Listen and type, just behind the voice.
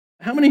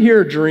How many here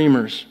are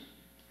dreamers?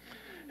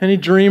 Any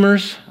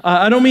dreamers?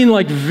 I don't mean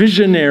like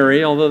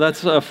visionary, although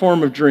that's a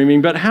form of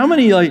dreaming, but how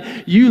many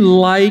and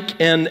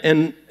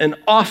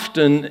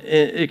often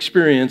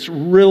experience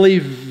really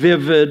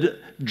vivid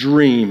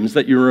dreams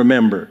that you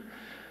remember?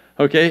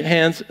 Okay,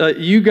 hands.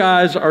 You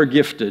guys are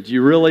gifted.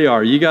 You really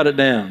are. You got it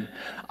down.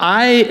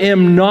 I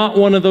am not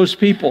one of those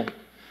people.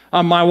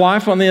 My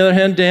wife, on the other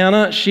hand,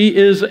 Dana, she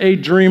is a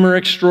dreamer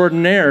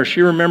extraordinaire.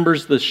 She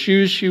remembers the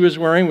shoes she was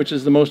wearing, which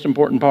is the most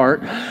important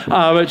part.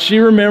 But she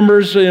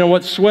remembers,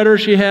 what sweater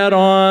she had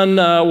on,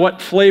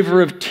 what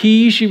flavor of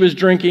tea she was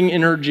drinking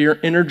in her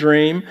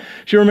dream.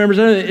 She remembers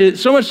everything.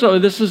 So much so,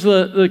 this is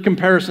the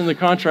comparison, the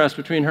contrast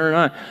between her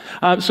and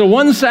I. So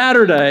one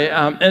Saturday,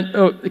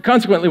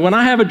 consequently, when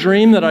I have a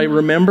dream that I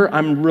remember,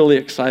 I'm really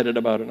excited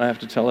about it, and I have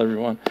to tell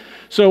everyone.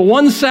 So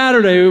one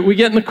Saturday, we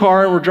get in the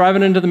car and we're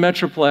driving into the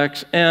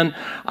Metroplex, and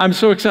I'm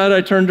so excited. I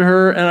turn to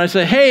her and I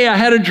say, "Hey, I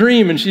had a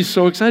dream." And she's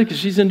so excited because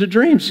she's into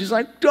dreams. She's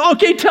like,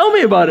 "Okay, tell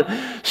me about it."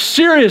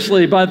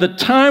 Seriously, by the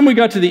time we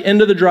got to the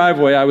end of the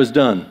driveway, I was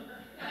done.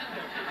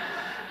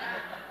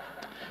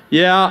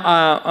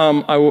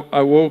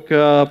 I woke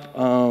up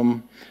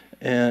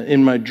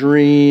in my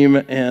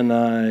dream, and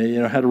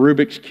I had a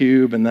Rubik's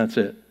Cube, and that's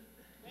it.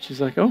 She's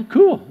like, "Oh,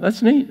 cool.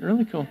 That's neat.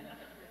 Really cool.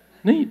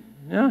 Neat.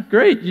 Yeah,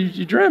 great.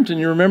 You dreamt and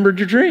you remembered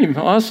your dream.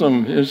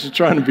 Awesome." She was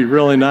trying to be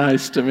really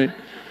nice to me.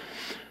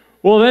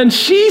 Well, then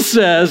she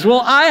says,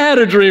 "Well, I had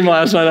a dream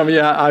last night."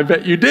 "Yeah, I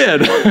bet you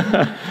did."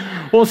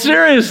 Well,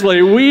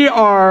 seriously, we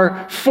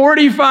are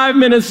 45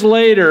 minutes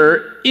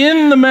later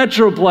in the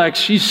Metroplex.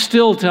 She's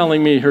still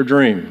telling me her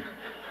dream.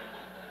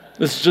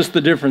 This is just the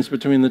difference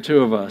between the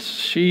two of us.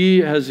 She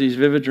has these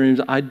vivid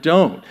dreams. I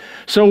don't.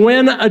 So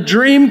when a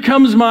dream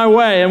comes my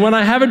way, and when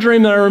I have a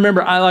dream that I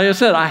remember, like I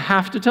said, I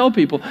have to tell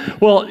people.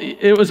 Well,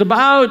 it was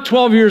about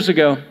 12 years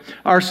ago.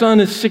 Our son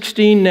is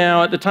 16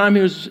 now. At the time,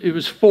 he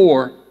was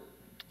 4.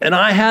 And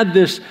I had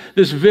this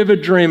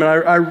vivid dream,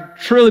 and I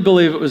truly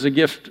believe it was a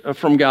gift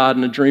from God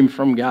and a dream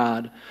from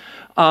God.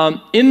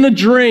 In the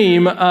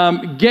dream,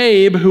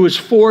 Gabe, who was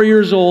 4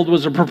 years old,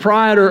 was a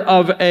proprietor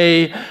of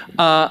a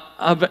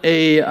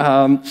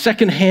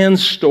secondhand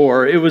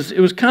store. It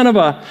was kind of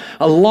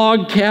a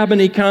log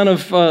cabin-y kind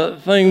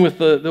of thing with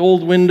the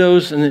old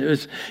windows, and it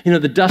was,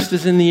 the dust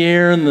is in the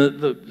air, and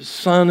the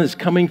sun is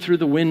coming through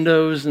the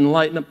windows and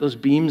lighting up those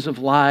beams of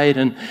light.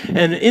 And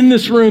in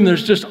this room,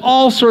 there's just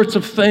all sorts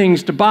of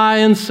things to buy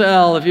and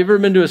sell. If you've ever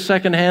been to a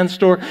secondhand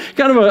store,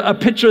 kind of a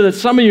picture that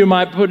some of you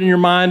might put in your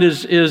mind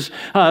is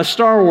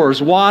Star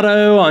Wars,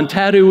 Watto on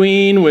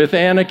Tatooine with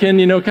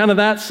Anakin, kind of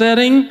that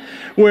setting.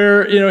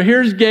 Where,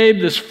 here's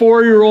Gabe, this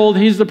 4-year-old,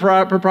 he's the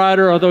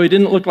proprietor, although he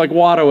didn't look like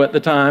Watto at the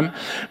time.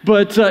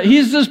 But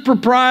he's this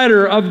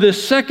proprietor of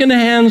this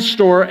secondhand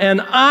store,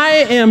 and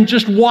I am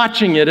just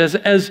watching it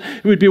as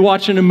we'd be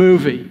watching a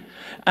movie.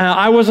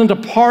 I wasn't a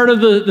part of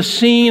the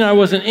scene. I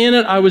wasn't in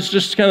it. I was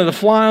just kind of the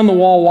fly on the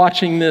wall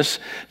watching this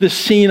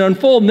scene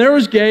unfold. And there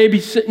was Gabe.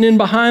 He's sitting in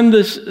behind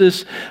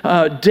this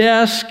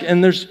desk,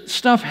 and there's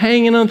stuff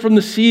hanging on from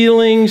the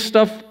ceiling,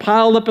 stuff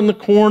piled up in the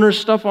corner,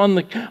 stuff on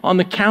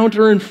the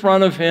counter in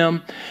front of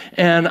him.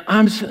 And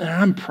I'm sitting there,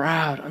 I'm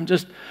proud. I'm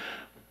just,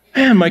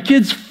 man, my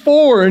kid's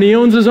 4 and he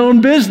owns his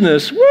own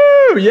business.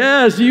 Woo!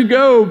 Yes, you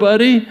go,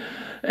 buddy.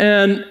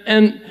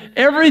 And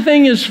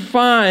everything is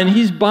fine.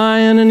 He's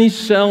buying and he's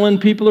selling.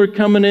 People are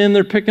coming in.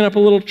 They're picking up a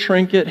little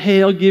trinket.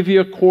 "Hey, I'll give you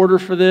a quarter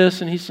for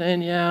this." And he's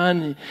saying, "Yeah."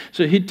 And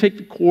so he'd take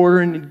the quarter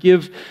and he'd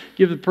give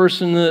the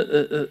person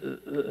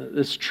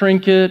this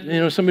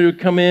trinket. Somebody would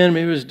come in.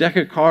 Maybe it was a deck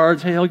of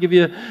cards. "Hey, I'll give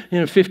you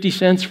 50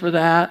 cents for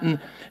that."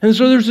 And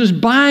so there's this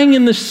buying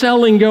and the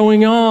selling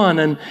going on.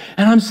 And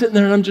I'm sitting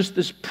there and I'm just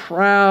this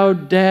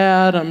proud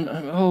dad.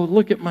 Oh,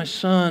 look at my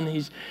son.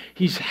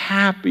 He's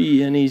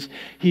happy and he's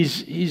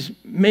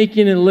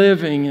making a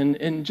living.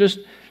 And just,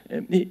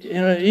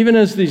 even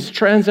as these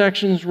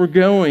transactions were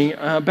going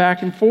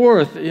back and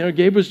forth,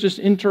 Gabe was just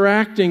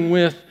interacting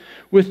with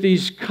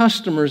these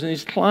customers and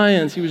these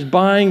clients. He was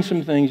buying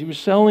some things. He was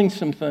selling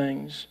some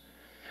things.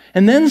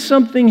 And then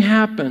something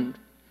happened.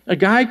 A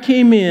guy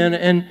came in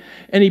and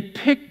he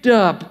picked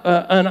up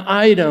an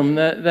item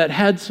that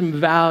had some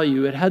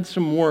value, it had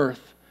some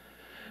worth.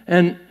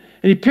 And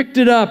he picked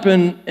it up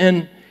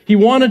and he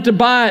wanted to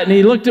buy it, and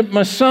he looked at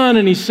my son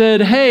and he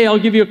said, "Hey, I'll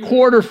give you a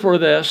quarter for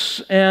this."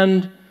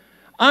 And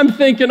I'm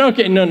thinking,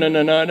 okay, no,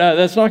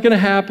 that's not going to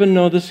happen.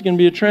 No, this is going to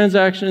be a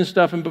transaction and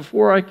stuff. And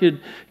before I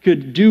could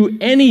do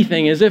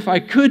anything, as if I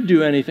could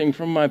do anything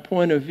from my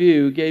point of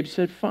view, Gabe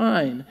said,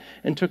 "Fine,"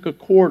 and took a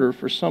quarter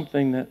for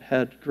something that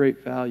had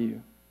great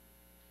value.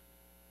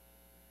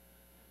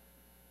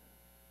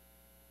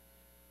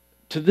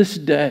 To this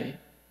day,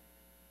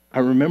 I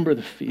remember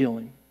the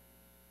feeling.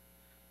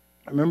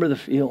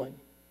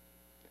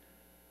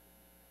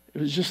 It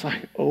was just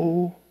like,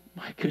 oh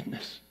my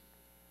goodness.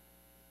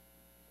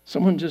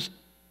 Someone just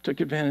took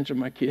advantage of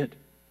my kid.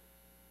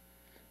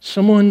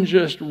 Someone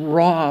just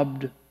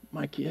robbed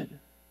my kid.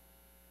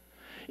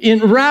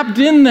 Wrapped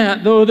in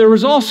that, though, there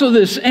was also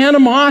this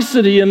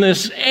animosity and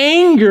this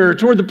anger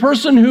toward the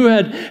person who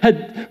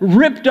had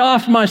ripped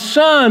off my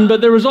son, but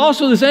there was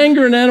also this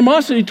anger and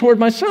animosity toward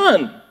my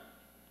son.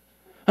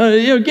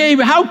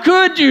 Gabe, how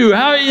could you?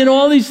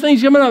 All these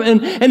things coming up.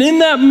 And in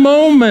that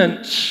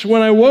moment,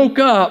 when I woke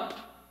up,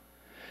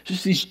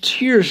 just these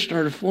tears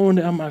started flowing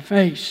down my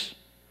face.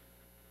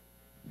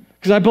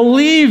 Because I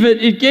believe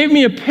it gave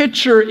me a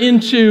picture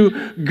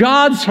into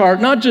God's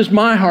heart, not just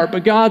my heart,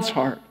 but God's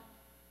heart.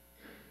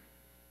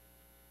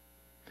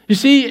 You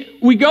see,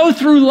 we go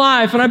through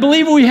life, and I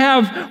believe we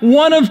have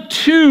one of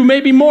two,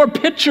 maybe more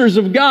pictures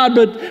of God,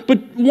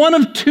 but one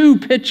of two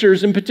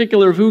pictures in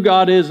particular of who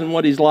God is and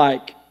what He's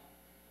like.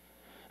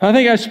 I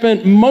think I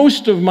spent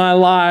most of my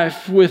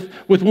life with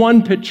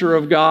one picture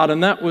of God,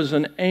 and that was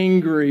an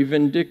angry,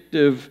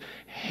 vindictive,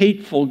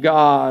 hateful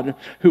God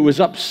who was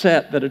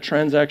upset that a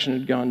transaction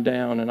had gone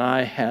down and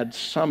I had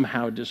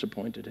somehow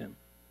disappointed Him.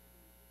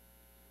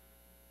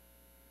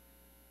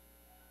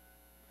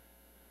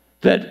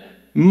 That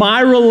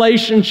my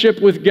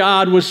relationship with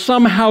God was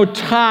somehow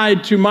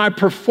tied to my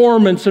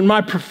performance and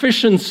my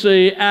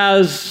proficiency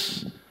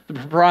as the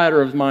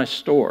proprietor of my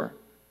store.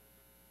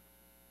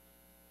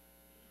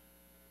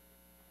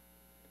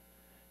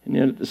 And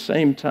yet at the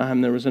same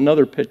time, there was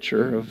another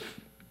picture of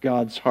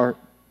God's heart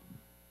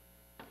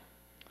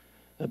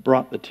that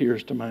brought the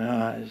tears to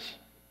my eyes.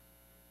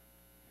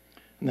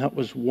 And that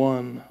was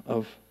one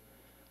of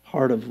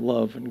heart of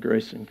love and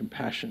grace and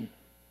compassion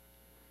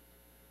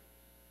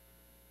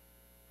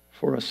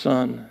for a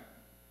son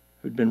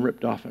who'd been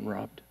ripped off and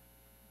robbed.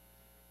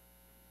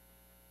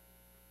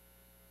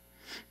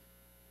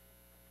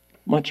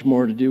 Much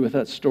more to do with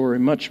that story,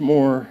 much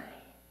more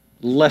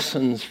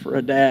lessons for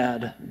a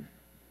dad.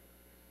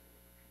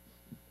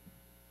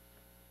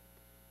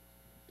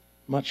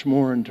 Much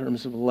more in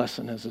terms of a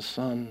lesson as a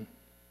son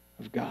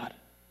of God,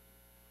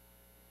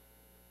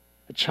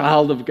 a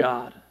child of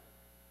God.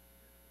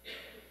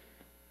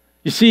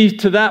 You see,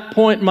 to that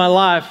point in my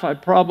life, I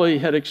probably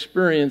had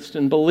experienced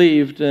and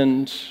believed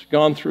and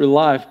gone through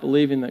life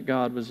believing that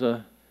God was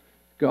a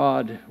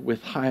God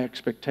with high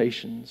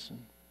expectations and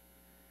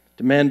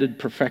demanded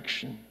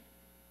perfection.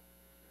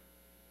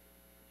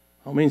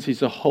 That means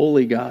He's a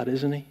holy God,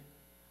 isn't He?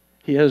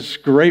 He has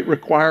great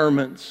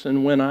requirements,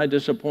 and when I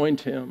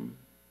disappoint Him,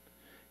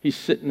 He's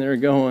sitting there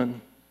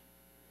going,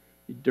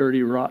 "You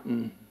dirty,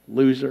 rotten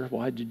loser,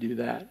 why'd you do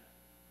that?"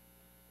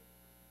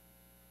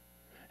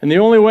 And the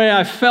only way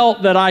I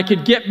felt that I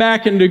could get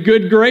back into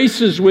good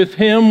graces with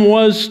Him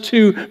was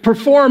to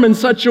perform in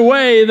such a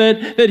way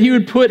that He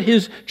would put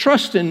His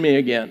trust in me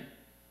again.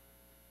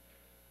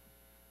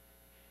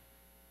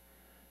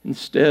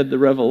 Instead, the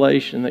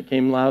revelation that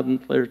came loud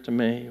and clear to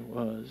me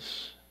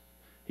was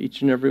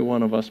each and every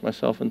one of us,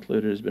 myself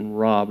included, has been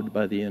robbed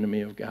by the enemy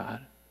of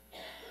God.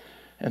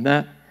 And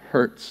that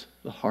hurts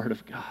the heart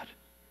of God.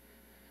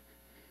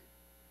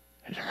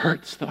 It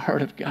hurts the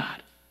heart of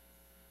God.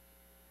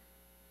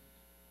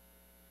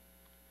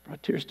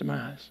 Brought tears to my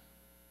eyes.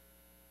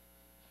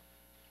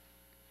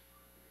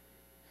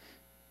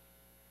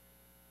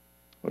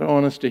 What I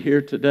want us to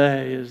hear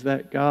today is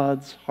that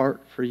God's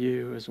heart for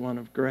you is one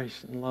of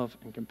grace and love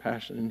and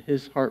compassion, and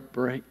His heart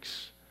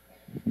breaks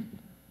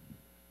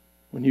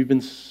when you've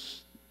been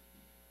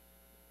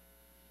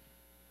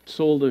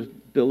sold a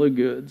bill of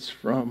goods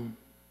from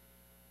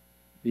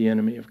the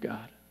enemy of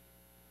God.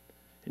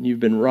 And you've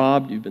been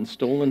robbed, you've been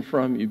stolen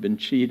from, you've been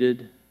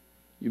cheated,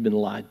 you've been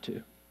lied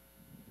to.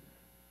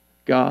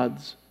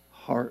 God's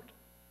heart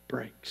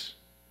breaks.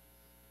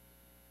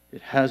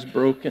 It has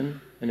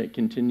broken, and it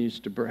continues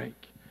to break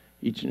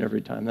each and every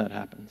time that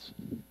happens.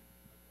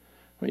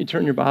 When you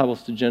turn your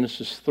Bibles to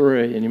Genesis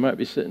 3, and you might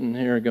be sitting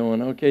here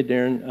going, "Okay,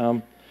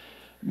 Darren,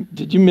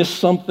 did you miss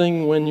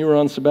something when you were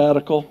on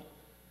sabbatical?"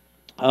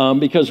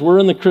 Because we're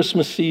in the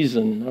Christmas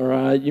season, all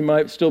right? You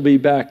might still be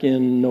back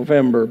in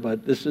November,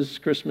 but this is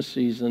Christmas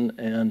season,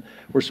 and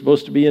we're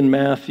supposed to be in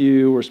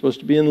Matthew, we're supposed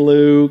to be in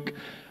Luke,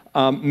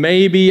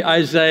 maybe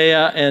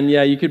Isaiah, and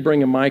yeah, you could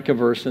bring a Micah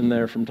verse in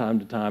there from time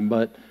to time,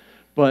 but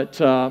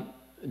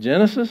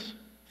Genesis,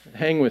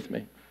 hang with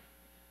me.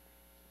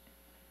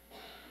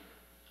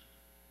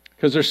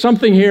 Because there's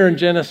something here in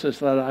Genesis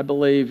that I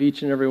believe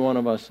each and every one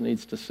of us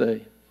needs to see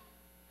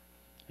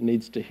and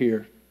needs to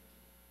hear.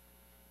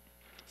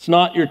 It's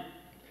not your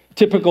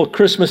typical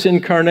Christmas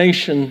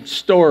incarnation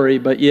story,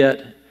 but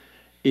yet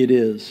it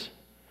is.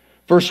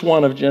 Verse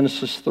 1 of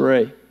Genesis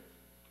 3.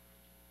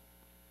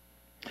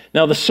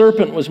 Now the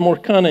serpent was more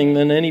cunning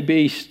than any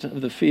beast of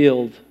the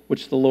field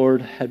which the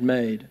Lord had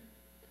made.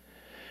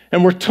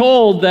 And we're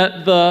told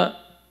that the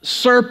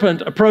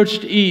serpent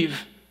approached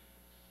Eve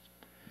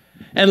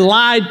and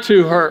lied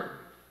to her,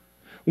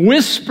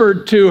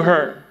 whispered to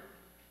her,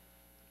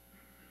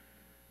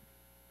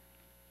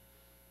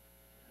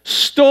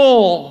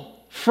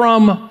 stole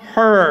from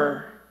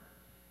her.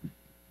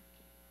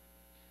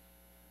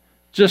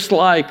 Just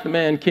like the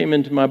man came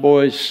into my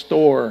boy's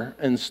store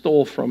and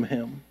stole from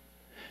him.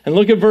 And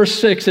look at verse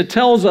 6. It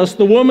tells us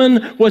the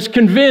woman was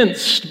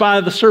convinced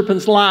by the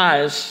serpent's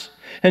lies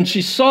And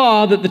she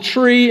saw that the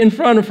tree in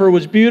front of her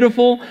was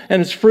beautiful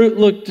and its fruit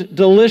looked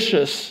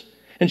delicious.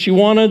 And she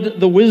wanted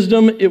the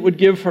wisdom it would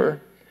give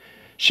her.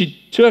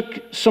 She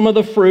took some of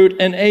the fruit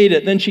and ate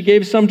it. Then she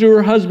gave some to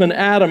her husband,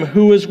 Adam,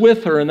 who was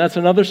with her. And that's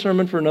another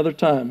sermon for another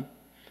time.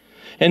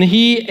 And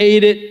he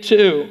ate it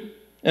too.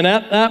 And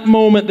at that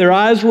moment, their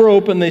eyes were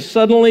open. They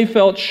suddenly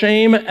felt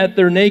shame at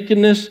their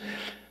nakedness.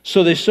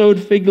 So they sewed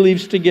fig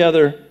leaves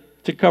together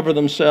to cover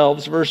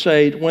themselves. Verse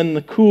 8, when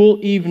the cool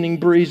evening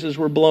breezes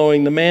were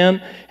blowing, the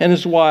man and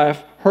his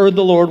wife heard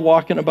the Lord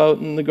walking about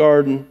in the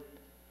garden.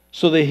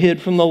 So they hid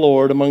from the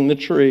Lord among the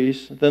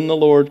trees. Then the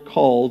Lord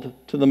called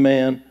to the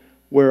man,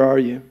 where are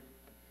you?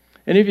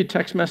 Any of you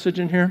text message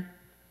in here?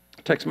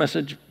 Text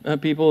message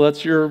people,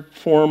 that's your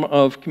form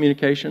of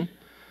communication.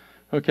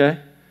 Okay?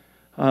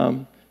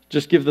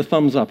 Just give the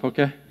thumbs up,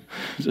 okay?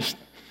 Just,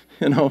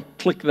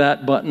 click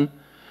that button.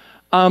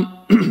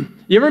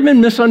 You ever been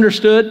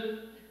misunderstood?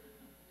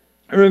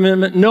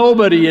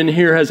 Nobody in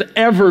here has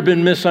ever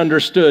been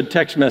misunderstood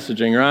text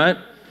messaging, right?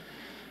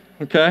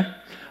 Okay.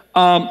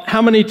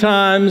 How many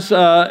times,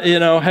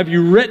 have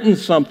you written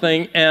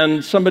something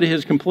and somebody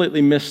has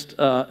completely missed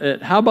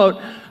it? How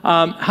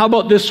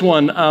about this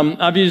one?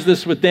 I've used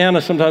this with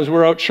Dana sometimes.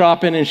 We're out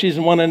shopping and she's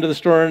in one end of the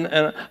store and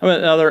I'm at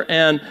the other,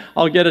 and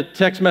I'll get a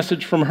text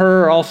message from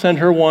her, or I'll send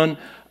her one.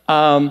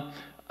 What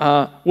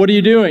are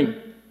you doing?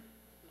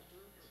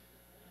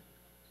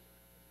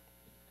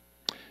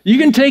 You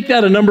can take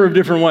that a number of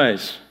different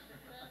ways.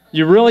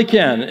 You really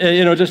can.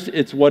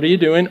 It's what are you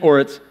doing, or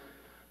it's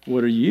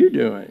what are you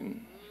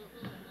doing?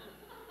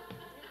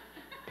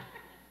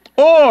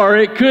 Or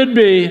it could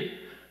be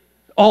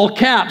all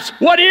caps,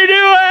 what are you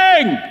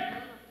doing?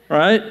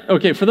 Right?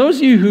 Okay, for those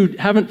of you who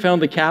haven't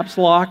found the caps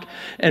lock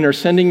and are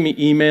sending me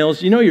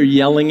emails, you're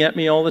yelling at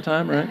me all the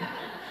time, right?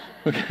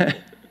 Okay.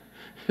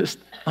 Just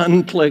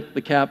unclick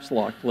the caps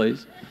lock,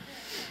 please.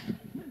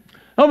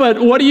 Oh,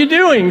 but what are you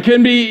doing?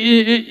 Can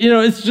be,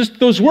 it's just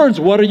those words,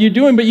 what are you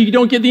doing? But you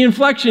don't get the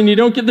inflection, you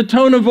don't get the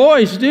tone of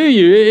voice, do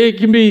you? It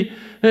can be,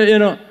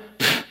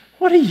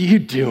 what are you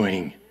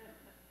doing?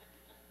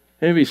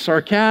 It can be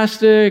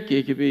sarcastic,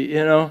 it could be,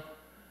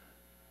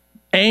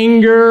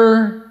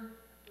 anger,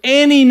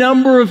 any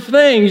number of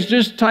things.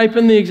 Just type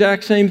in the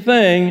exact same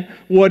thing,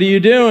 what are you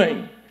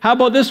doing? How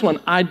about this one?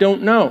 I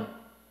don't know.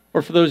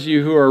 Or for those of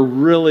you who are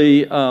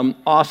really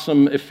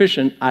awesome,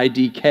 efficient,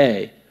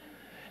 IDK.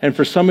 And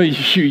for some of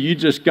you, you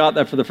just got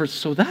that for the first,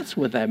 so that's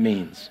what that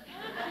means.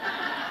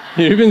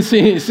 You've been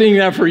seeing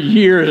that for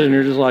years, and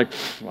you're just like,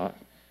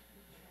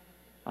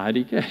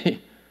 IDK.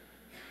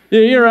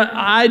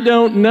 I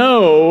don't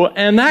know,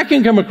 and that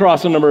can come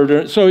across a number of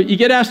different, so you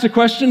get asked a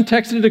question,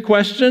 texted a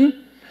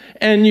question,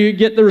 and you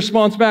get the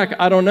response back,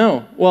 I don't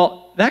know.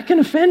 Well, that can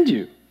offend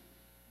you.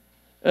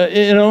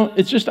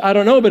 It's just, I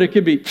don't know, but it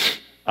could be,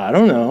 I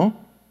don't know.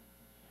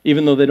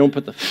 Even though they don't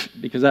put the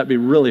because that'd be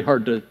really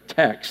hard to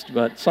text,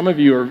 but some of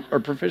you are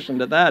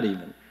proficient at that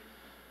even.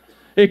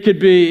 It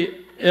could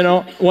be,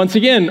 once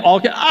again,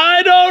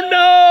 I don't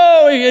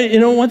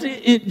know. Once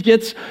it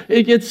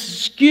gets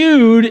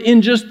skewed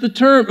in just the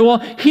term. Well,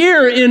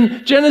 here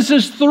in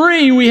Genesis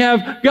 3, we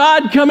have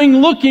God coming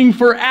looking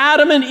for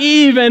Adam and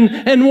Eve,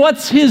 and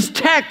what's his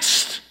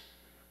text?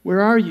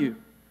 Where are you?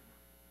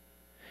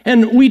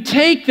 And we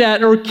take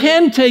that, or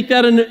can take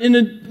that in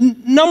a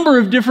number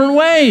of different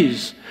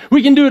ways.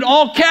 We can do it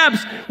all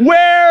caps.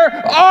 Where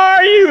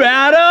are you,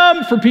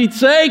 Adam? For Pete's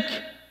sake.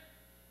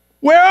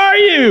 Where are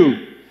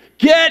you?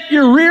 Get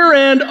your rear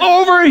end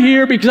over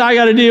here because I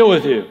got to deal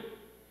with you.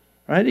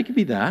 Right? It could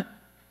be that.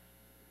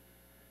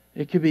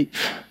 It could be,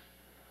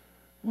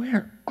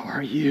 where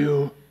are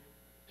you?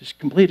 Just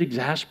complete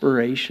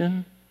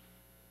exasperation.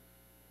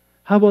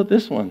 How about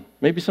this one?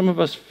 Maybe some of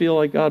us feel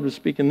like God was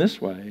speaking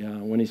this way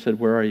when he said,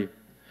 where are you?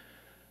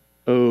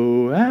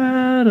 Oh,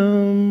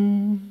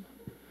 Adam.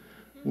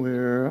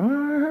 Where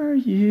are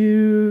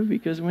you?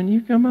 Because when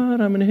you come out,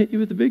 I'm going to hit you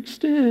with the big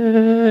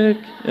stick,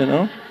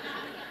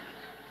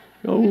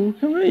 Oh,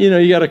 come on.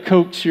 You got to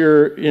coax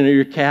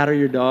your cat or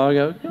your dog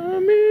out.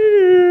 Come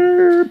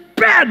here,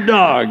 bad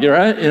dog,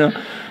 right?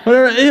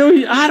 Whatever.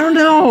 I don't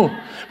know.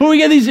 But we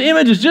get these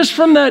images just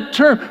from that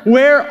term.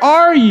 Where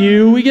are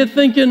you? We get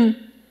thinking,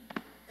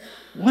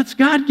 what's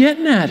God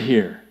getting at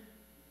here?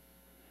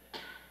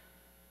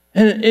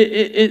 And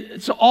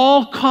it's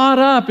all caught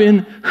up in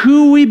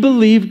who we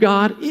believe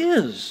God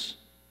is.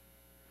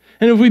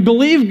 And if we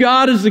believe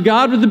God is the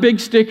God with the big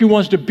stick who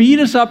wants to beat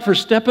us up for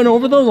stepping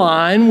over the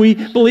line, we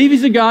believe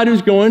he's a God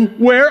who's going,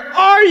 where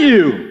are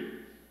you?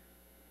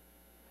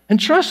 And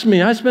trust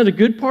me, I spent a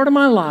good part of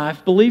my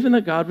life believing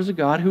that God was a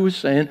God who was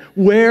saying,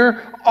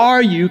 where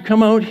are you?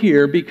 Come out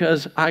here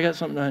because I got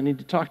something I need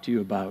to talk to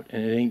you about,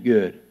 and it ain't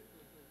good.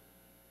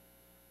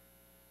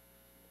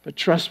 But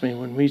trust me,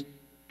 when we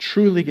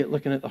truly get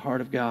looking at the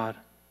heart of God,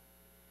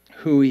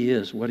 who he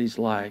is, what he's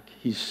like,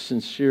 he's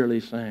sincerely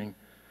saying,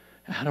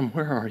 Adam,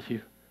 where are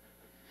you?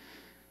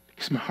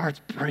 Because my heart's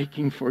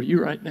breaking for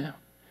you right now.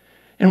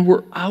 And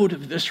we're out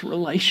of this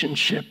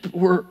relationship.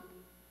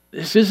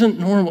 This isn't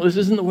normal. This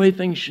isn't the way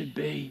things should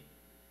be.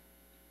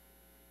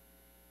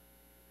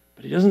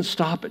 But he doesn't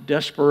stop at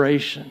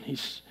desperation.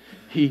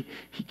 He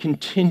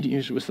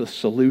continues with a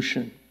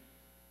solution.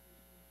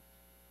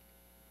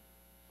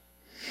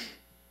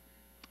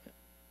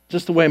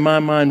 Just the way my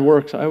mind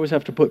works, I always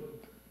have to put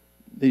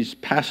these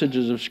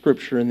passages of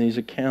Scripture and these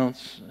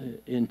accounts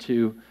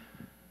into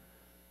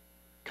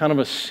kind of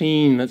a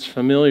scene that's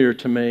familiar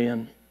to me.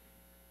 And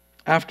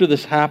after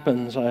this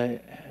happens,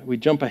 we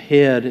jump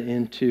ahead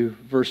into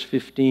verse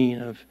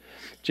 15 of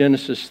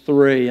Genesis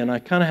 3, and I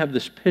kind of have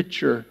this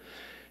picture.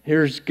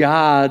 Here's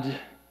God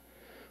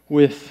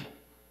with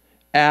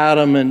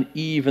Adam and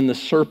Eve and the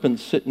serpent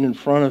sitting in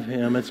front of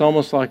him. It's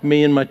almost like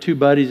me and my two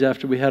buddies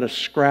after we had a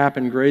scrap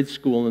in grade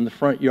school in the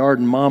front yard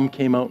and Mom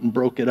came out and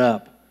broke it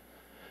up.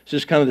 It's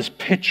just kind of this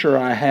picture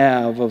I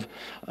have of,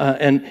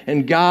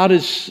 and God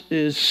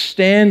is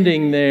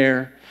standing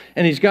there,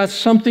 and He's got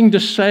something to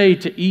say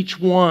to each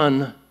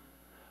one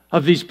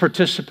of these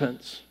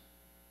participants.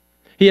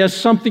 He has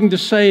something to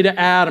say to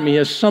Adam. He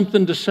has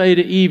something to say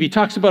to Eve. He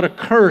talks about a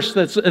curse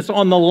that's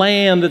on the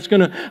land that's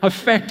going to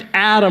affect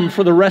Adam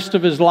for the rest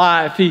of his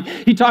life.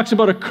 He talks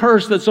about a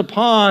curse that's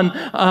upon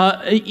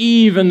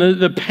Eve and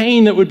the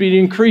pain that would be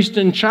increased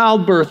in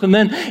childbirth. And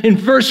then in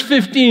verse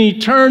 15,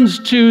 he turns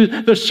to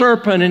the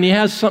serpent and he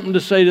has something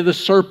to say to the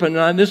serpent.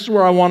 And this is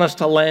where I want us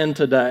to land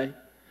today.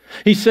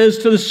 He says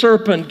to the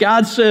serpent,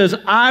 God says,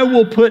 I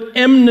will put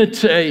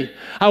enmity,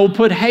 I will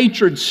put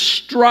hatred,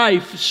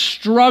 strife,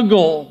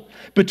 struggle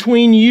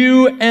between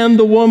you and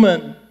the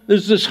woman.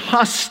 There's this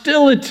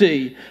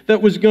hostility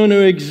that was going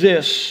to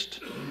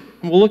exist.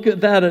 We'll look at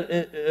that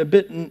a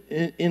bit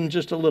in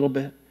just a little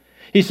bit.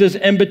 He says,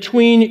 and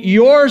between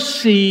your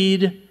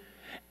seed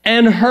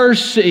and her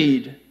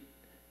seed.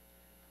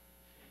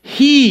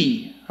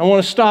 I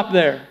want to stop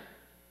there.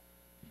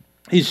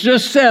 He's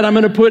just said, I'm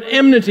going to put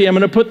enmity, I'm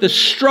going to put this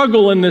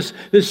struggle and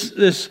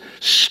this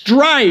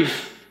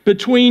strife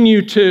between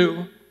you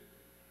two.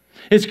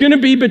 It's going to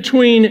be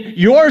between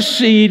your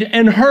seed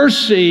and her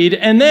seed.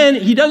 And then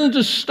he doesn't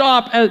just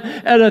stop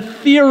at a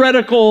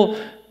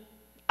theoretical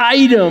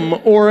item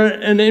or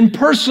an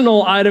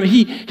impersonal item.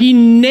 He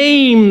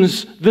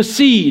names the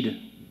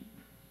seed.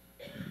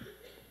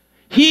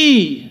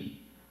 The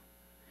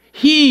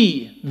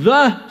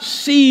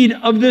seed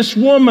of this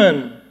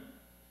woman,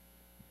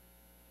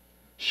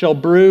 shall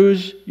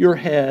bruise your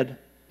head,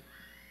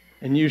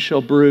 and you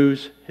shall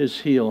bruise his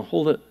heel.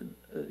 Hold it.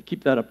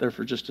 Keep that up there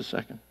for just a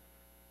second.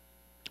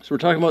 So we're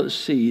talking about the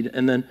seed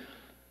and then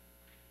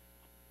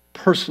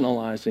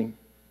personalizing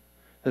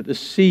that the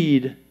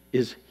seed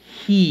is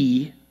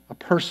he, a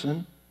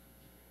person.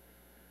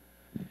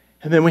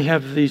 And then we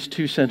have these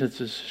two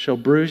sentences, shall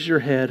bruise your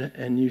head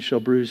and you shall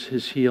bruise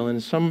his heel. And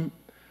in some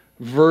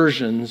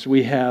versions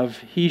we have,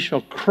 he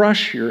shall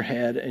crush your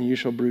head and you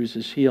shall bruise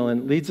his heel.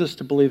 And it leads us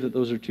to believe that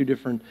those are two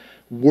different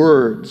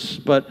words.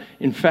 But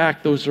in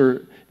fact, those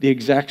are the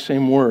exact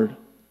same word.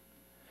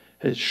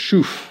 It's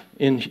shuf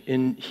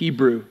in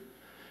Hebrew.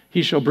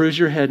 He shall bruise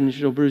your head and you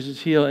shall bruise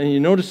his heel. And you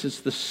notice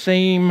it's the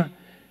same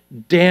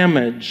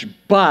damage,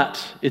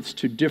 but it's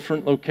to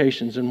different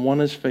locations. And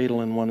one is fatal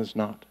and one is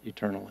not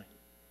eternally.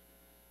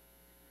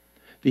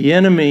 The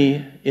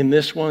enemy in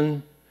this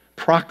one,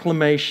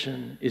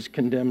 proclamation, is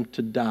condemned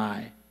to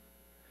die,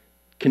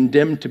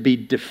 condemned to be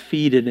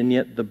defeated, and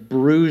yet the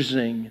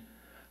bruising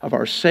of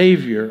our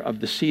Savior, of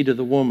the seed of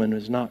the woman,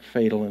 is not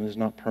fatal and is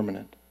not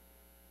permanent.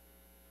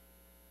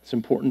 It's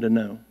important to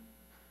know.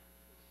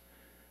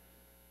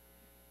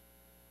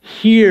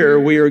 Here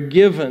we are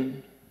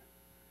given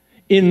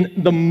in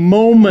the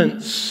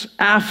moments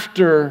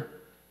after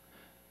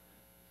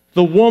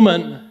the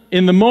woman,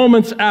 in the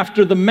moments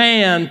after the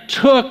man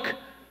took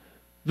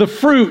the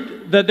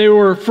fruit that they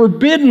were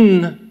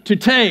forbidden to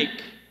take.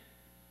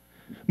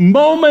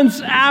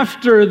 Moments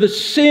after the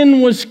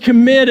sin was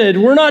committed.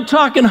 We're not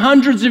talking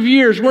hundreds of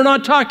years. We're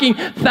not talking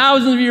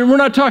thousands of years. We're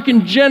not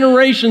talking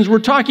generations. We're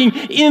talking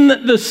in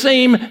the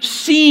same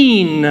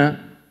scene.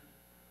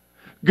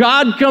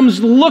 God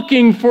comes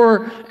looking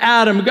for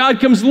Adam. God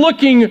comes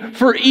looking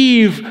for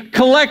Eve,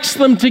 collects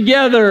them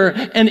together,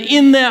 and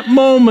in that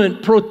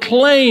moment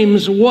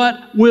proclaims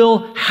what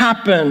will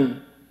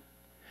happen.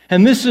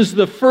 And this is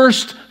the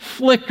first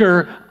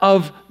flicker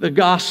of the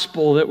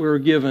gospel that we were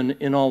given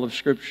in all of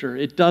Scripture.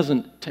 It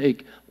doesn't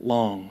take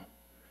long.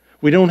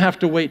 We don't have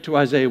to wait to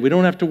Isaiah. We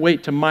don't have to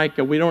wait to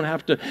Micah. We don't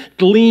have to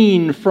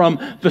glean from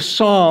the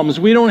Psalms.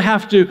 We don't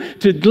have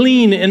to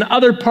glean in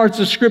other parts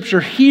of Scripture.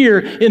 Here,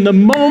 in the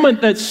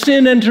moment that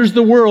sin enters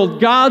the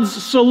world, God's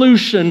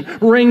solution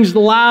rings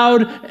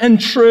loud and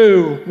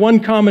true.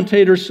 One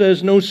commentator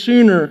says, no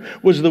sooner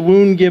was the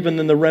wound given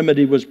than the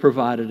remedy was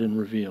provided and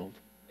revealed.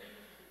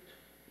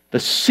 The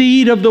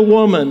seed of the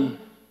woman,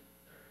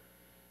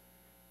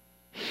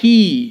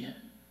 he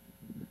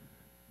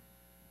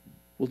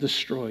will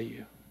destroy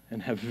you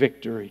and have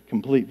victory,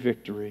 complete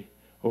victory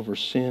over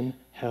sin,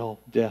 hell,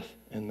 death,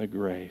 and the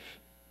grave.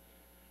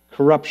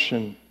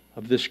 Corruption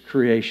of this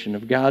creation,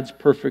 of God's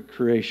perfect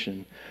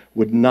creation,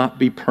 would not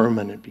be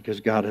permanent because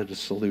God had a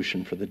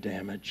solution for the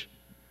damage.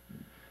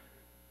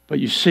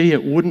 But you see,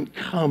 it wouldn't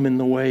come in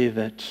the way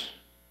that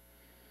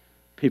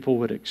people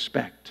would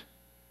expect.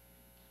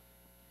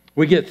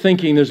 We get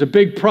thinking there's a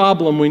big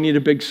problem, we need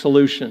a big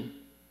solution.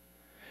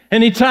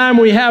 Anytime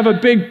we have a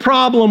big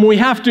problem, we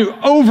have to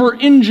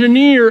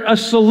over-engineer a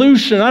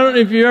solution. I don't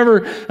know if you've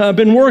ever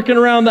been working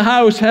around the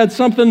house, had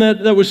something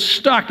that was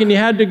stuck, and you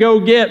had to go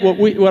get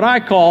what I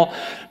call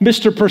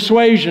Mr.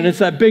 Persuasion. It's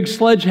that big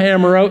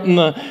sledgehammer out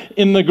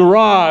in the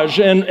garage,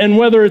 and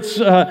whether it's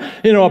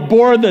a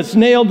board that's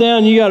nailed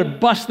down, you got to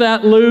bust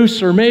that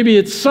loose, or maybe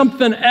it's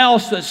something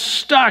else that's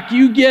stuck.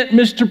 You get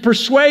Mr.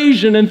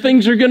 Persuasion, and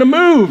things are going to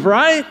move,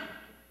 right?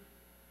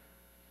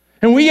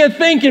 And we get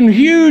thinking,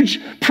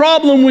 huge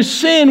problem with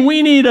sin,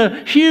 we need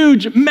a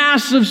huge,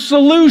 massive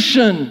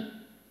solution.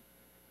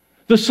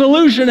 The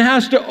solution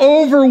has to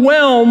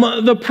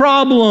overwhelm the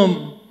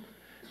problem.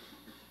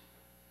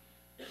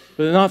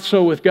 But not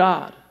so with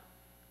God.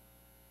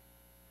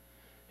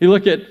 You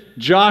look at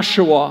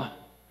Joshua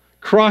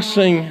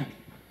crossing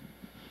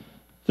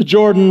the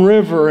Jordan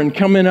River and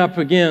coming up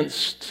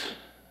against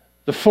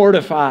the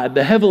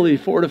heavily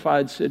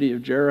fortified city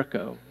of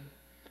Jericho.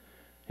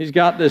 He's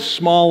got this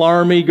small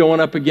army going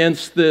up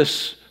against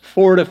this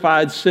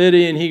fortified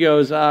city, and he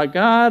goes,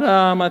 God,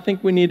 I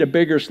think we need a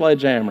bigger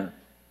sledgehammer.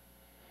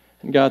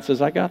 And God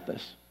says, I got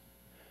this.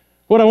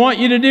 What I want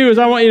you to do is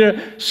I want you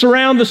to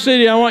surround the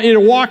city. I want you to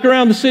walk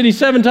around the city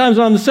 7 times.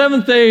 On the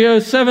seventh day,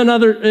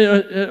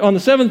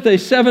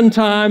 7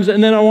 times.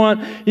 And then I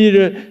want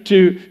you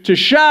to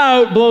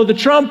shout, blow the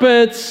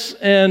trumpets.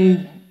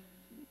 And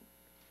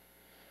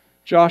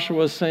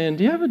Joshua's saying,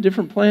 do you have a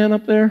different plan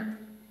up there?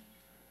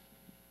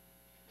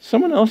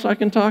 Someone else I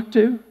can talk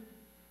to?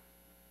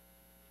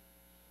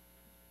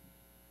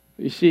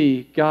 You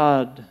see,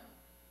 God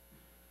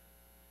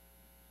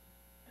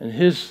and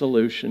His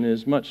solution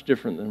is much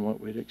different than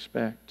what we'd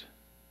expect.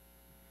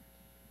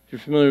 If you're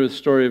familiar with the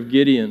story of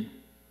Gideon,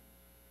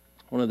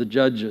 one of the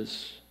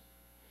judges,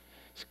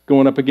 he's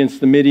going up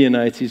against the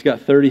Midianites. He's got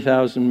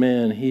 30,000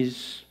 men.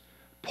 He's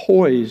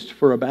poised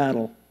for a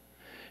battle.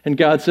 And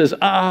God says,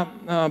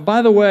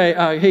 by the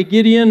way, hey,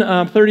 Gideon,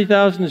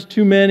 30,000 is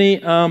too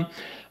many.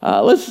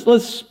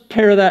 Let's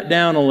pare that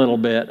down a little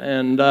bit.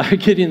 And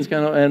Gideon's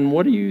kind of, and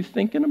what are you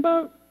thinking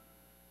about?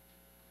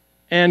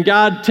 And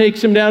God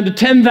takes him down to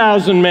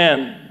 10,000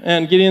 men.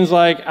 And Gideon's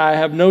like, I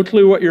have no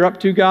clue what you're up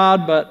to,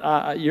 God,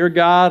 but you're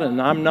God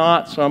and I'm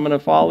not, so I'm going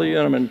to follow you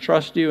and I'm going to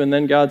trust you. And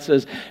then God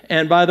says,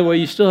 and by the way,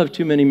 you still have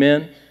too many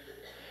men.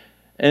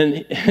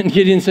 And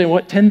Gideon's saying,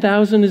 what,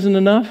 10,000 isn't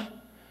enough?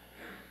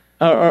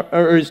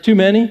 Or is too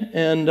many?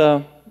 And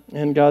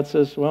God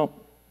says, well,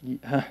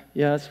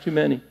 yeah, it's too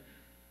many.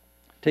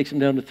 Takes him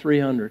down to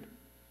 300.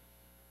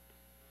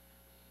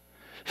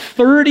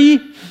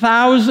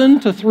 30,000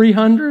 to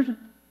 300?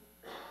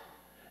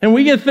 And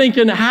we get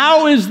thinking,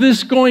 how is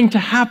this going to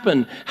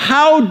happen?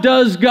 How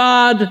does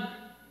God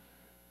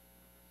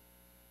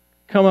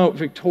come out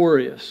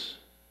victorious?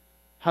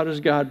 How does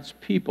God's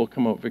people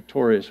come out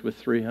victorious with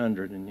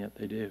 300? And yet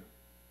they do.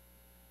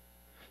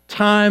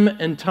 Time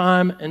and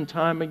time and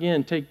time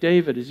again. Take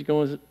David as he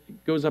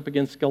goes up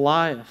against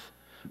Goliath.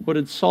 What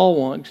did Saul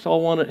want?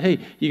 Saul wanted, hey,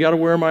 you got to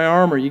wear my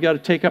armor. You got to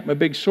take up my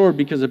big sword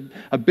because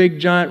a big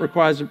giant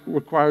requires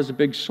a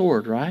big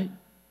sword, right?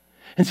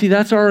 And see,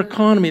 that's our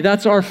economy.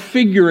 That's our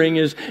figuring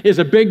is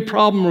a big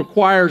problem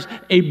requires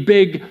a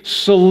big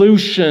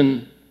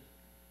solution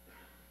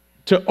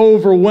to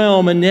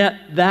overwhelm, and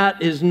yet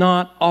that is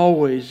not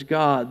always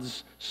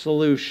God's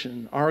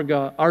solution.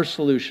 Our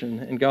solution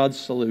and God's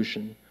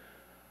solution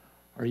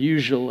are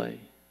usually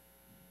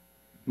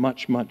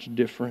much, much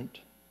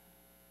different.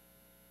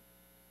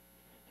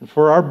 And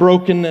for our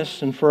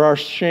brokenness and for our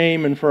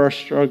shame and for our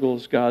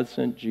struggles, God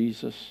sent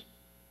Jesus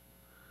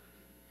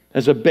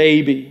as a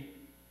baby,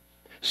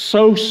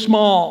 so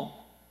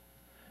small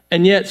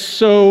and yet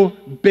so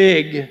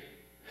big.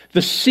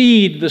 The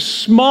seed, the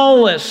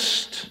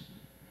smallest,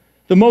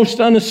 the most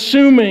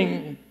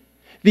unassuming,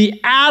 the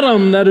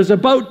atom that is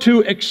about to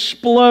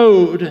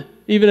explode,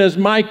 even as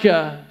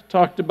Micah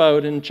talked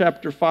about in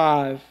chapter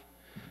 5.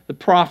 The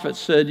prophet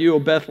said, you, O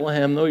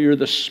Bethlehem, though you're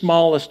the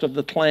smallest of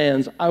the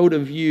clans, out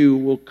of you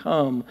will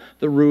come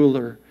the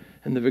ruler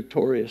and the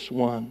victorious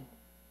one.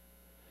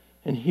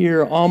 And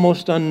here,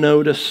 almost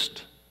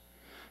unnoticed,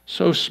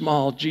 so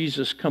small,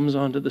 Jesus comes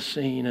onto the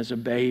scene as a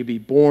baby,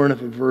 born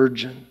of a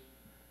virgin.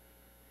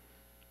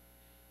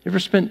 You ever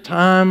spent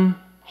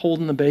time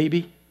holding the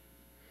baby?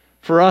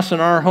 For us in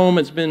our home,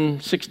 it's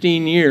been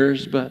 16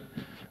 years, but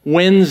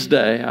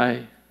Wednesday,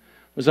 I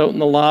was out in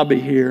the lobby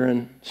here,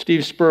 and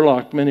Steve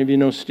Spurlock, many of you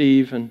know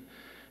Steve, and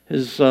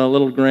his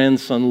little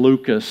grandson,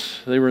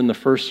 Lucas, they were in the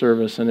first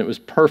service, and it was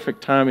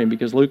perfect timing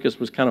because Lucas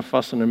was kind of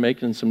fussing and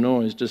making some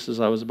noise just as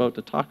I was about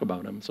to talk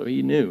about him, so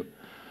he knew.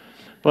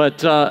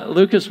 But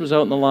Lucas was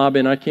out in the lobby,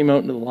 and I came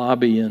out into the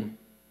lobby, and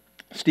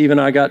Steve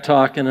and I got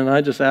talking, and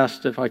I just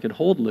asked if I could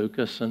hold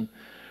Lucas,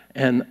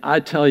 and I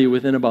tell you,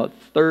 within about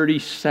 30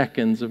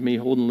 seconds of me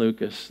holding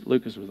Lucas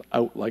was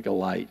out like a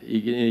light.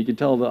 You could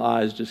tell the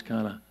eyes just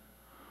kind of,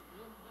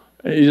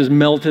 he just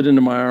melted into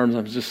my arms.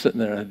 I was just sitting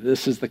there.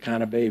 This is the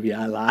kind of baby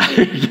I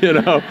like, you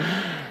know.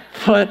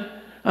 But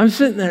I'm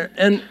sitting there,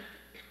 and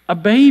a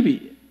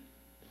baby.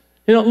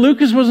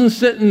 Lucas wasn't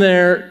sitting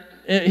there.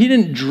 He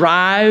didn't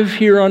drive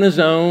here on his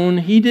own.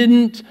 He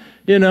didn't,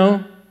 get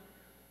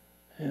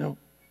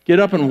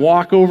up and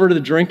walk over to the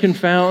drinking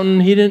fountain.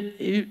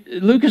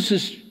 Lucas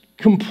is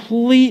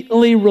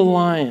completely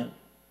reliant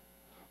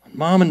on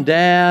mom and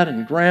dad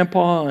and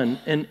grandpa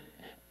and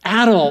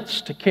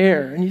adults to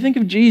care. And you think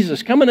of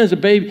Jesus coming as a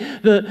baby,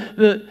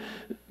 the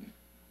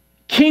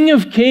King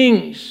of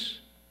Kings,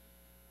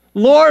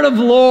 Lord of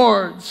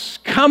Lords,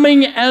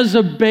 coming as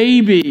a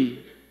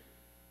baby,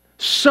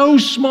 so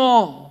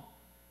small,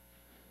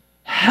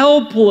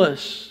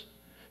 helpless,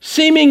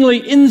 seemingly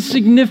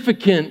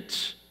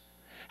insignificant.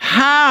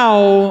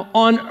 How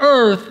on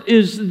earth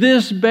is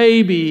this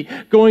baby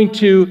going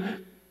to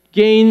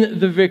gain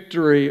the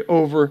victory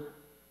over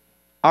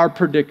our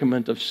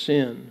predicament of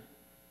sin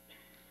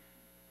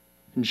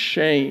and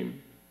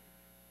shame,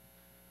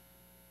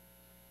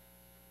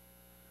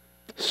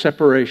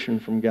 separation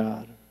from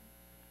God?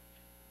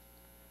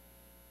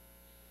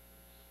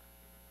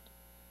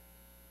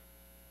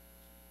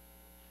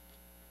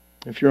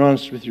 If you're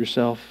honest with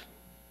yourself,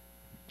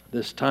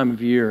 this time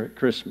of year at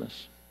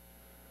Christmas,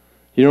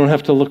 you don't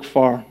have to look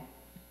far.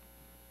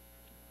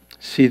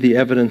 See the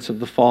evidence of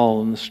the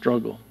fall and the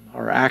struggle,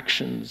 our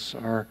actions,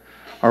 our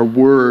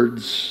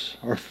words,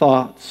 our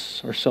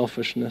thoughts, our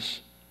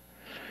selfishness.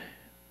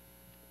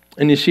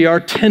 And you see, our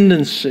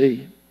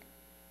tendency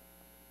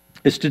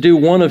is to do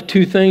one of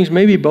two things,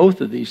 maybe both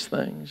of these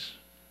things.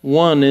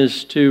 One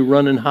is to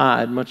run and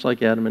hide, much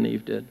like Adam and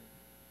Eve did.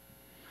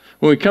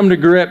 When we come to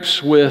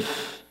grips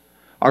with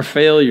our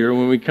failure,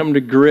 when we come to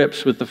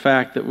grips with the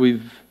fact that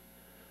we've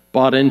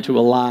bought into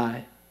a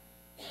lie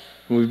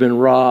and we've been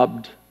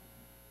robbed,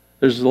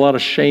 there's a lot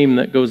of shame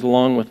that goes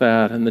along with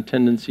that, and the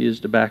tendency is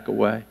to back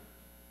away.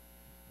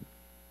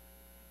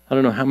 I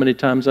don't know how many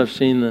times I've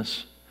seen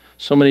this.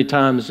 So many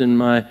times in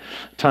my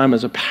time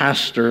as a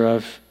pastor,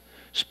 I've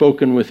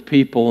spoken with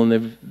people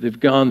and they've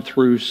gone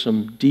through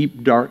some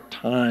deep, dark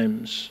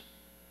times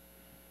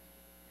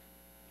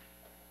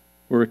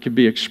where it could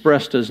be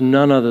expressed as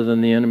none other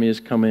than the enemy has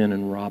come in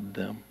and robbed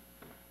them.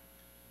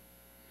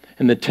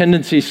 And the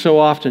tendency so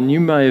often, you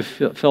may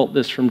have felt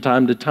this from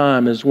time to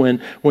time, is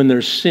when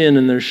there's sin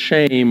and there's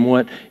shame,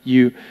 what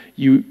you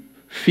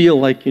feel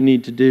like you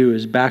need to do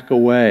is back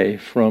away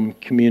from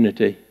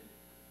community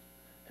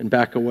and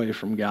back away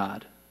from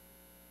God.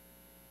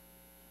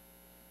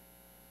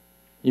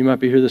 You might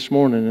be here this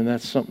morning and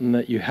that's something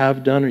that you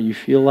have done or you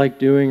feel like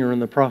doing or in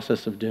the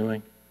process of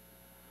doing.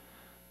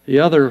 The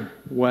other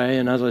way,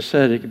 and as I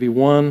said, it could be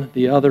one,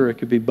 the other, it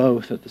could be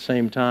both at the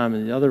same time.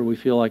 And the other, we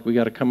feel like we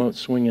got to come out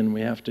swinging.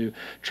 We have to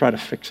try to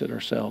fix it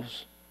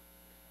ourselves.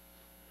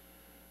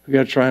 We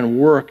got to try and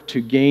work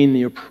to gain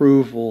the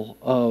approval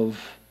of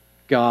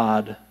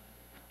God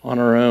on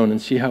our own and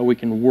see how we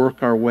can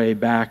work our way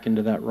back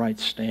into that right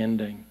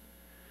standing.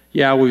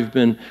 Yeah, we've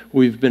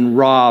been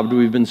robbed,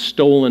 we've been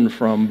stolen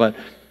from, but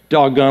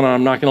doggone it,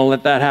 I'm not going to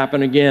let that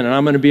happen again, and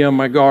I'm going to be on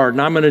my guard,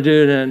 and I'm going to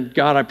do it, and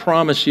God, I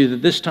promise you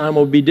that this time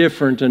will be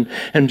different, and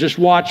just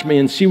watch me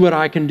and see what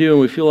I can do,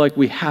 and we feel like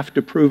we have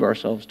to prove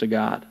ourselves to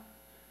God.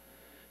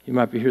 You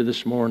might be here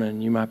this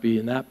morning, you might be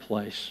in that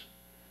place.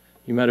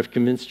 You might have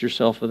convinced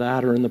yourself of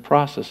that or in the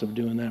process of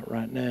doing that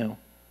right now.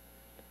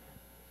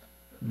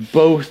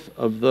 Both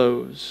of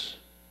those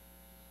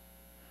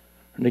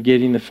are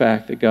negating the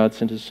fact that God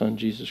sent His Son,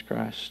 Jesus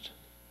Christ,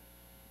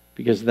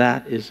 because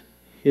that is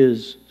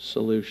His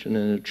solution,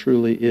 and it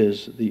truly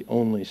is the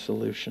only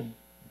solution.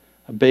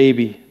 A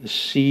baby, the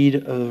seed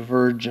of the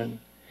virgin,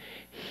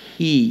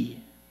 He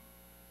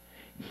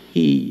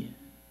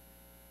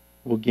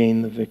will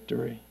gain the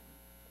victory.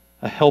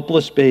 A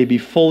helpless baby,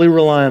 fully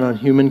reliant on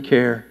human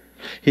care.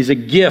 He's a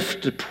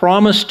gift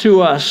promised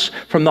to us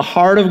from the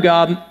heart of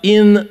God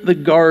in the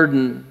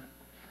garden.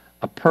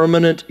 A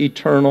permanent,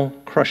 eternal,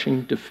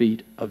 crushing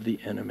defeat of the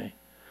enemy.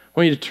 I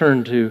want you to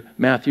turn to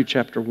Matthew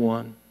chapter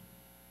 1.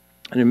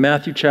 And in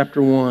Matthew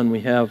chapter 1, we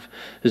have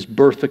this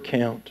birth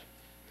account.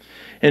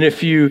 And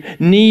if you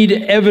need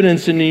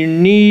evidence and you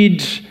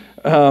need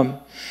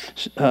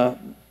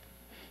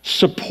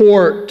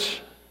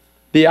support,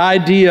 the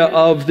idea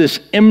of this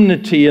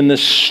enmity and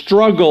this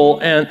struggle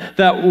and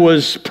that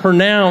was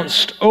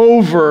pronounced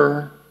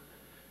over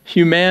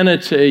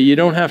humanity, you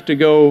don't have to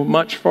go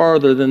much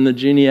farther than the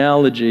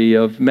genealogy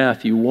of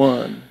Matthew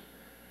 1.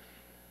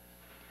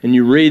 And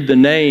you read the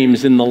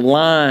names in the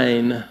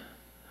line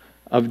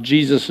of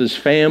Jesus'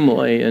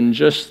 family and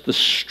just the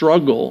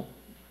struggle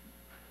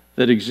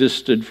that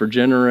existed for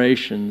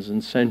generations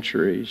and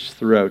centuries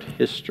throughout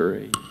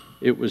history.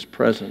 It was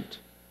present.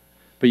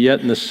 But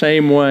yet in the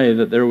same way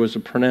that there was a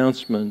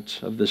pronouncement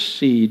of the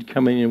seed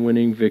coming and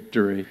winning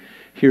victory,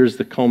 here's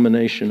the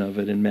culmination of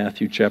it in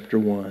Matthew chapter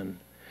 1.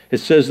 It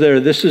says there,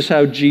 this is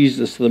how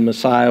Jesus, the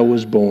Messiah,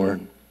 was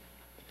born.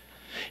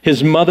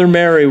 His mother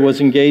Mary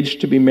was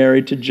engaged to be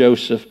married to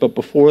Joseph, but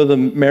before the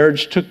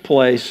marriage took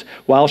place,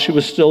 while she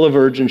was still a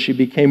virgin, she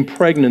became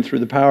pregnant through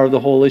the power of the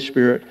Holy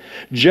Spirit.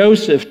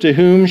 Joseph, to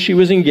whom she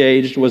was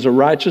engaged, was a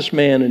righteous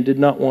man and did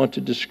not want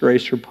to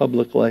disgrace her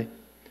publicly.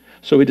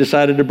 So he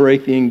decided to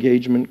break the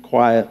engagement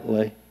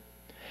quietly.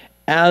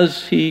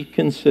 As he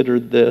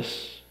considered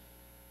this,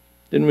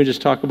 didn't we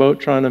just talk about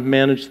trying to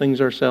manage things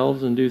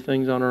ourselves and do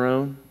things on our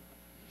own?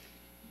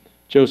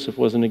 Joseph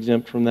wasn't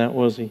exempt from that,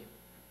 was he?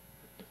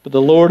 But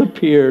the Lord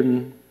appeared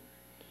and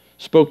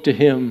spoke to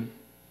him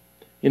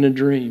in a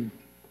dream.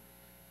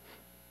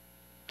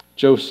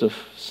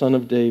 Joseph, son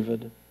of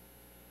David,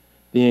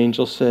 the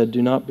angel said,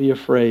 "Do not be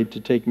afraid to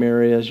take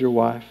Mary as your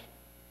wife,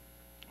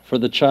 for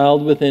the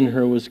child within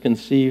her was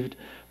conceived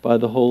by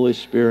the Holy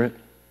Spirit."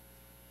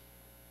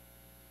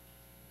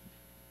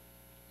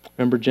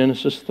 Remember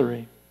Genesis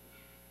 3.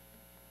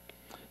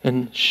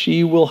 "And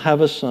she will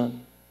have a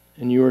son,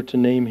 and you are to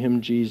name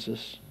him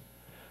Jesus,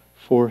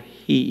 for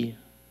he,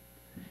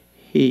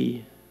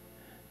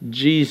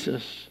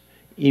 Jesus,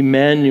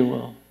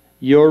 Emmanuel,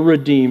 your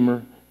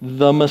Redeemer,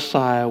 the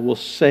Messiah, will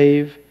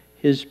save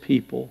his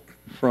people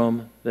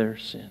from their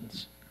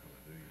sins."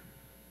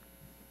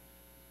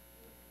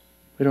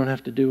 We don't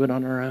have to do it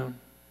on our own.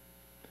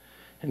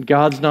 And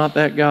God's not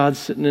that God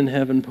sitting in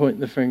heaven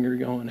pointing the finger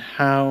going,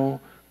 "How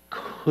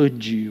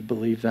could you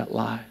believe that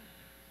lie?"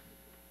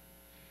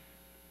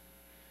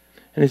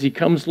 And as he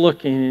comes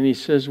looking and he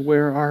says,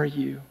 "Where are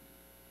you?"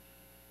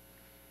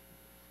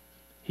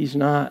 He's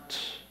not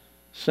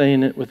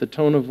saying it with a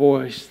tone of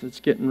voice that's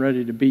getting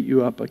ready to beat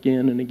you up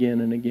again and again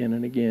and again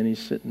and again. He's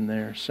sitting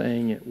there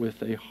saying it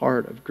with a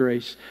heart of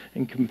grace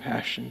and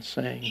compassion,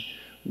 saying,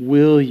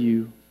 "Will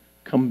you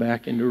come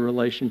back into a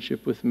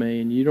relationship with me?"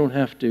 And you don't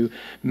have to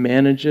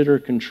manage it or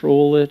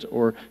control it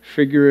or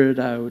figure it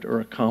out or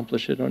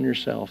accomplish it on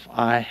yourself.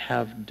 I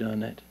have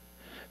done it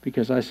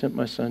because I sent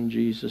my son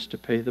Jesus to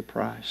pay the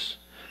price.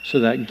 So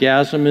that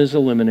chasm is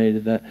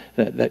eliminated,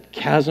 that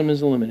chasm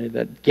is eliminated,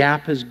 that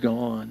gap is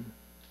gone.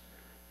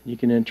 You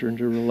can enter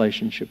into a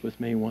relationship with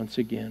me once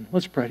again.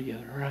 Let's pray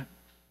together, all right?